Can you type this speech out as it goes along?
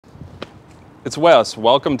It's Wes.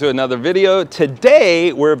 Welcome to another video.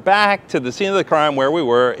 Today we're back to the scene of the crime where we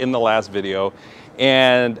were in the last video,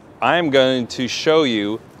 and I'm going to show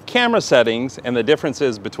you camera settings and the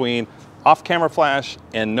differences between off-camera flash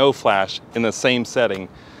and no flash in the same setting.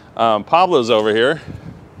 Pablo's over here,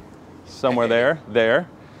 somewhere there,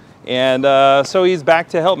 and so he's back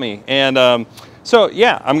to help me. And so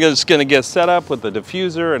yeah, I'm just gonna get set up with the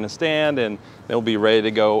diffuser and a stand, and they'll be ready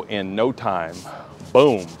to go in no time.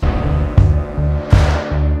 Boom.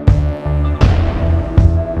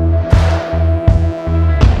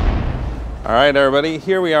 All right, everybody,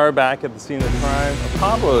 here we are back at the scene of the crime.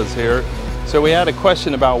 Pablo is here. So we had a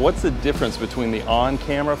question about what's the difference between the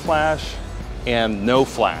on-camera flash and no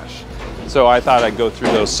flash. So I thought I'd go through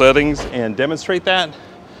those settings and demonstrate that.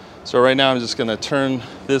 So right now I'm just gonna turn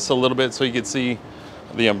this a little bit so you can see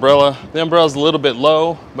the umbrella. The umbrella's a little bit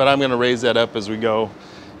low, but I'm gonna raise that up as we go.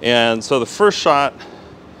 And so the first shot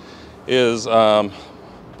is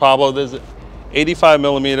Pablo, this is 85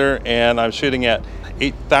 millimeter, and I'm shooting at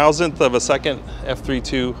 8,000th of a second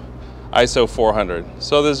f3.2 ISO 400.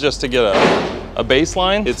 So this is just to get a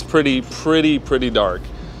baseline. It's pretty dark.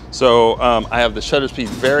 So I have the shutter speed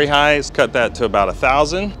very high. Let's cut that to about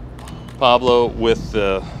 1,000. Pablo with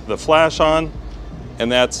the flash on,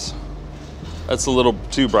 and that's a little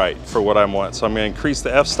too bright for what I want. So I'm going to increase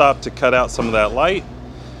the f-stop to cut out some of that light,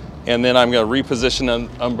 and then I'm going to reposition the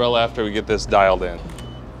umbrella after we get this dialed in.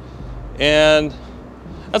 And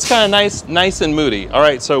that's kind of nice and moody. All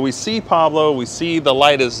right, so we see Pablo, we see the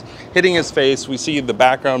light is hitting his face, we see the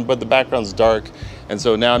background, but the background's dark. And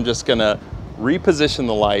so now I'm just gonna reposition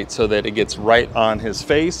the light so that it gets right on his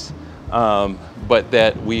face, but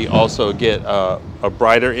that we also get a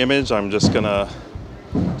brighter image. I'm just gonna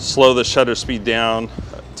slow the shutter speed down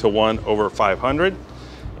to 1/500.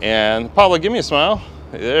 And Pablo, give me a smile.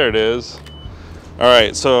 There it is. All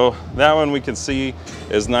right, so that one we can see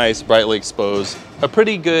is nice, brightly exposed. A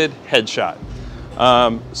pretty good headshot.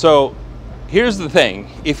 So here's the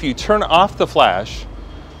thing. If you turn off the flash,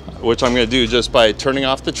 which I'm gonna do just by turning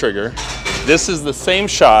off the trigger, this is the same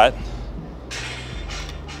shot.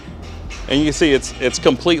 And you can see it's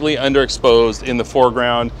completely underexposed. In the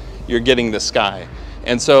foreground, you're getting the sky.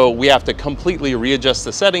 And so we have to completely readjust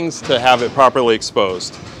the settings to have it properly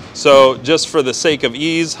exposed. So just for the sake of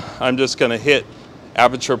ease, I'm just gonna hit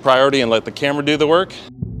aperture priority and let the camera do the work.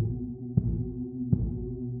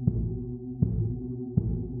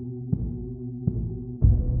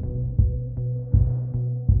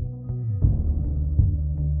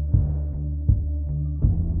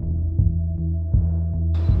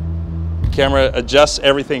 Camera adjusts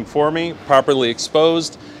everything for me, properly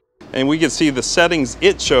exposed, and we can see the settings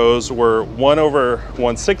it shows were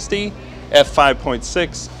 1/160,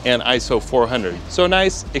 f5.6, and ISO 400. So a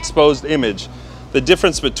nice exposed image. The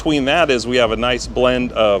difference between that is we have a nice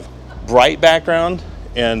blend of bright background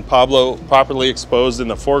and Pablo properly exposed in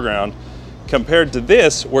the foreground, compared to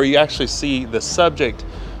this where you actually see the subject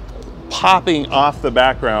popping off the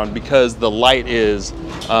background because the light is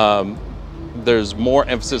there's more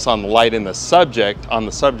emphasis on the light in the subject,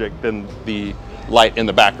 than the light in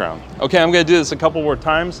the background. Okay, I'm gonna do this a couple more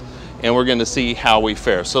times and we're gonna see how we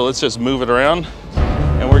fare. So let's just move it around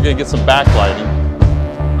and we're gonna get some backlighting.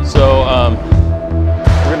 So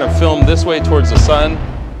we're gonna film this way towards the sun.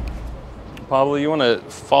 Pablo, you wanna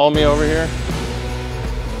follow me over here?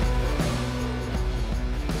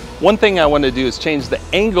 One thing I want to do is change the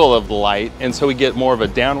angle of the light, and so we get more of a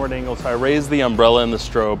downward angle. So I raise the umbrella and the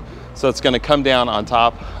strobe, so it's going to come down on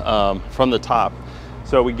top, from the top,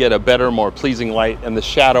 so we get a better, more pleasing light and the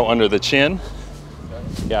shadow under the chin.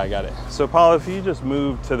 Yeah, I got it. So Paul, if you just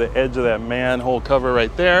move to the edge of that manhole cover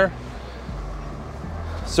right there.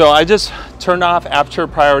 So I just turned off aperture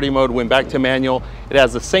priority mode, went back to manual. It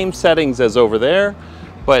has the same settings as over there,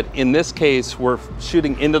 but in this case, we're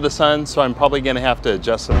shooting into the sun, so I'm probably gonna have to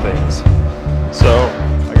adjust some things. So,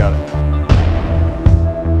 I got it.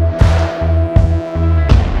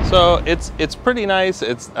 So it's pretty nice.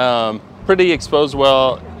 It's pretty exposed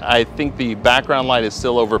well. I think the background light is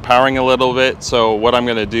still overpowering a little bit. So what I'm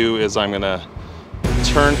gonna do is I'm gonna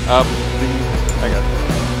turn up I got it.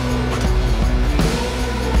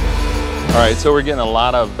 All right, so we're getting a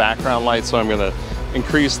lot of background light, so I'm gonna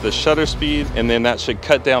increase the shutter speed, and then that should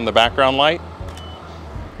cut down the background light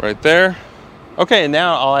right there. Okay, and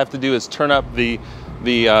now all I have to do is turn up the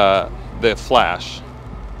flash.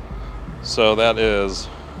 So that was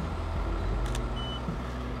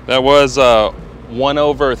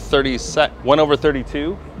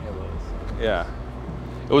 1/32. Yeah,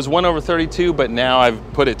 it was 1/32, but now I've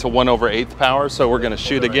put it to 1/8 power. So we're gonna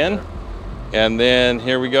shoot again, and then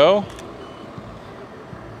here we go.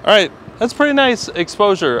 All right, That's pretty nice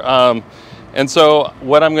exposure. And so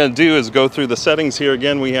what I'm going to do is go through the settings here.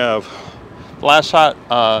 Again, we have last shot,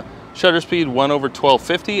 shutter speed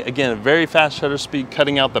 1/1250. Again, a very fast shutter speed,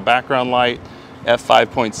 cutting out the background light,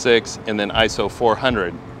 f5.6, and then ISO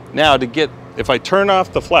 400. Now if I turn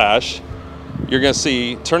off the flash, you're going to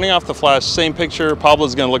see, turning off the flash, same picture,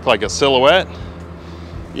 Pablo's going to look like a silhouette.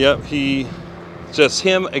 Yep, just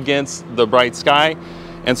him against the bright sky.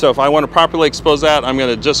 And so if I want to properly expose that, I'm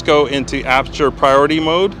going to just go into aperture priority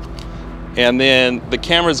mode. And then the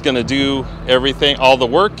camera is going to do everything, all the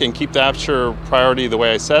work, and keep the aperture priority the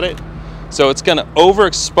way I set it. So it's going to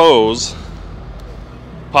overexpose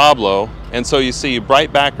Pablo. And so you see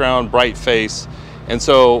bright background, bright face. And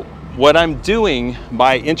so what I'm doing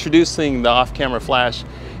by introducing the off-camera flash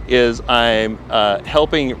is I'm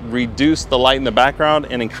helping reduce the light in the background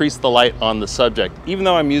and increase the light on the subject, even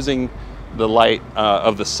though I'm using the light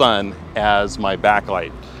of the sun as my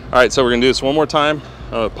backlight. All right, so we're gonna do this one more time.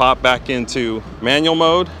 Pop back into manual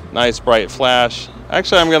mode, nice bright flash.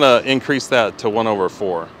 Actually, I'm gonna increase that to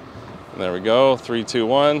 1/4. There we go, 3, 2,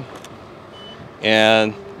 1.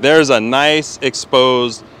 And there's a nice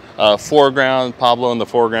exposed foreground, Pablo in the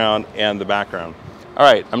foreground and the background. All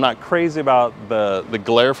right, I'm not crazy about the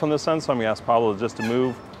glare from the sun, so I'm gonna ask Pablo just to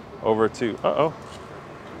move over to,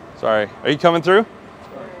 sorry, are you coming through?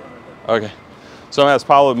 Okay, so I'm gonna ask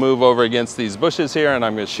Pablo to move over against these bushes here, and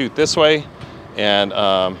I'm gonna shoot this way and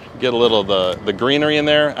get a little of the greenery in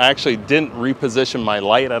there. I actually didn't reposition my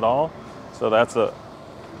light at all, so that's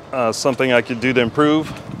something I could do to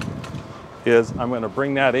improve, is I'm gonna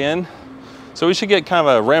bring that in. So we should get kind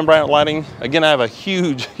of a Rembrandt lighting. Again, I have a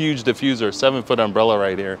huge diffuser, 7-foot umbrella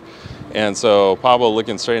right here. And so Pablo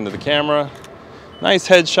looking straight into the camera. Nice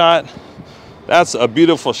headshot. That's a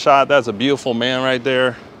beautiful shot. That's a beautiful man right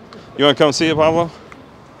there. You wanna come see it, Pablo?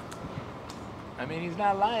 I mean, he's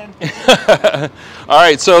not lying. All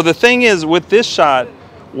right, so the thing is with this shot,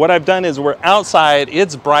 what I've done is we're outside,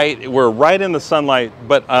 it's bright, we're right in the sunlight,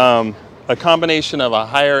 but a combination of a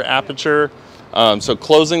higher aperture, so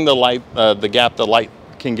closing the light, the gap the light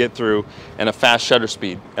can get through, and a fast shutter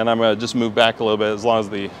speed. And I'm gonna just move back a little bit as long as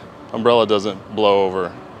the umbrella doesn't blow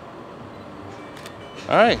over.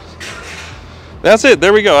 All right, that's it,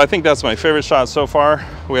 there we go. I think that's my favorite shot so far.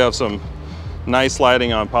 We have some nice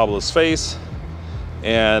lighting on Pablo's face.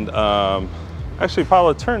 And actually,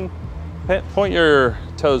 Pablo, point your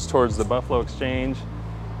toes towards the Buffalo Exchange,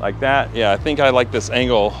 like that. Yeah, I think I like this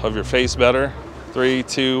angle of your face better. 3,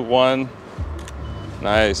 2, 1.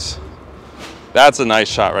 Nice. That's a nice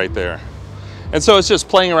shot right there. And so it's just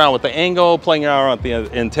playing around with the angle, playing around with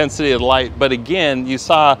the intensity of the light. But again, you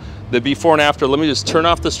saw the before and after. Let me just turn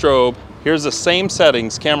off the strobe. Here's the same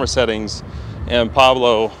settings, camera settings, and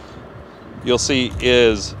Pablo, you'll see,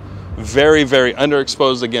 is very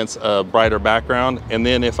underexposed against a brighter background. And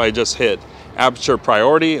then if I just hit aperture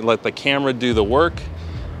priority, let the camera do the work,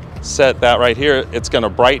 set that right here, it's gonna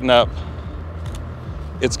brighten up.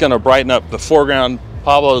 It's gonna brighten up the foreground.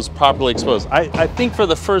 Pablo's properly exposed. I think for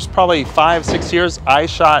the first probably 5, 6 years, I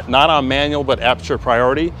shot not on manual, but aperture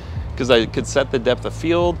priority, because I could set the depth of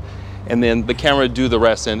field, and then the camera would do the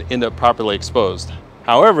rest and end up properly exposed.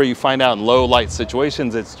 However, you find out in low light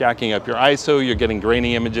situations, it's jacking up your ISO, you're getting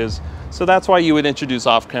grainy images. So that's why you would introduce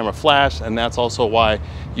off-camera flash, and that's also why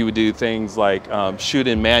you would do things like shoot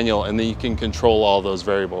in manual, and then you can control all those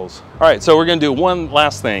variables. All right, so we're gonna do one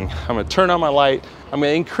last thing. I'm gonna turn on my light. I'm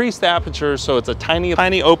gonna increase the aperture so it's a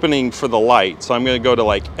tiny opening for the light. So I'm gonna go to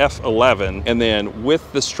like f11, and then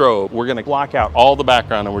with the strobe, we're gonna block out all the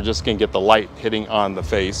background, and we're just gonna get the light hitting on the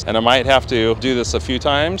face. And I might have to do this a few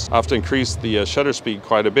times. I have to increase the shutter speed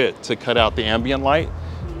quite a bit to cut out the ambient light.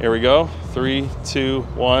 Here we go, 3, 2,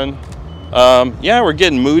 1. Yeah, we're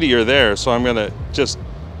getting moodier there, so I'm gonna just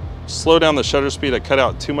slow down the shutter speed. I cut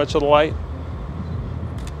out too much of the light.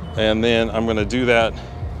 And then I'm gonna do that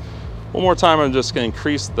one more time. I'm just gonna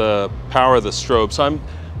increase the power of the strobe. So I'm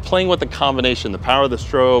playing with the combination, the power of the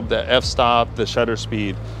strobe, the f-stop, the shutter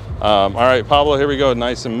speed. All right, Pablo, here we go,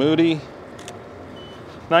 nice and moody.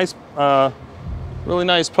 Nice, really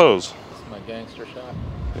nice pose. This is my gangster shot.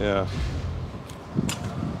 Yeah.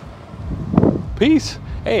 Peace.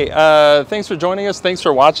 Hey, thanks for joining us. Thanks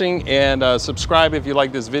for watching, and subscribe if you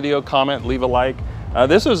like this video, comment, leave a like.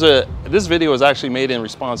 This video was actually made in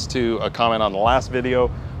response to a comment on the last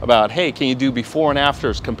video about, hey, can you do before and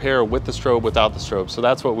afters, compare with the strobe, without the strobe? So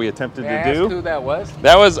that's what we attempted to do. May I ask who that was?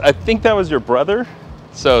 That was, I think that was your brother.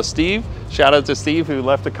 So Steve, shout out to Steve who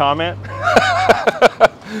left a comment. I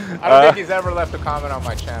don't think he's ever left a comment on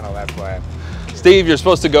my channel, that's why. Steve, you're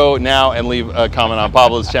supposed to go now and leave a comment on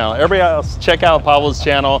Pablo's channel. Everybody else, check out Pablo's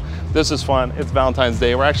channel. This is fun. It's Valentine's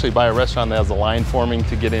Day. We're actually by a restaurant that has a line forming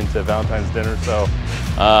to get into Valentine's dinner. So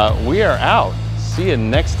we are out. See you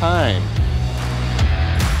next time.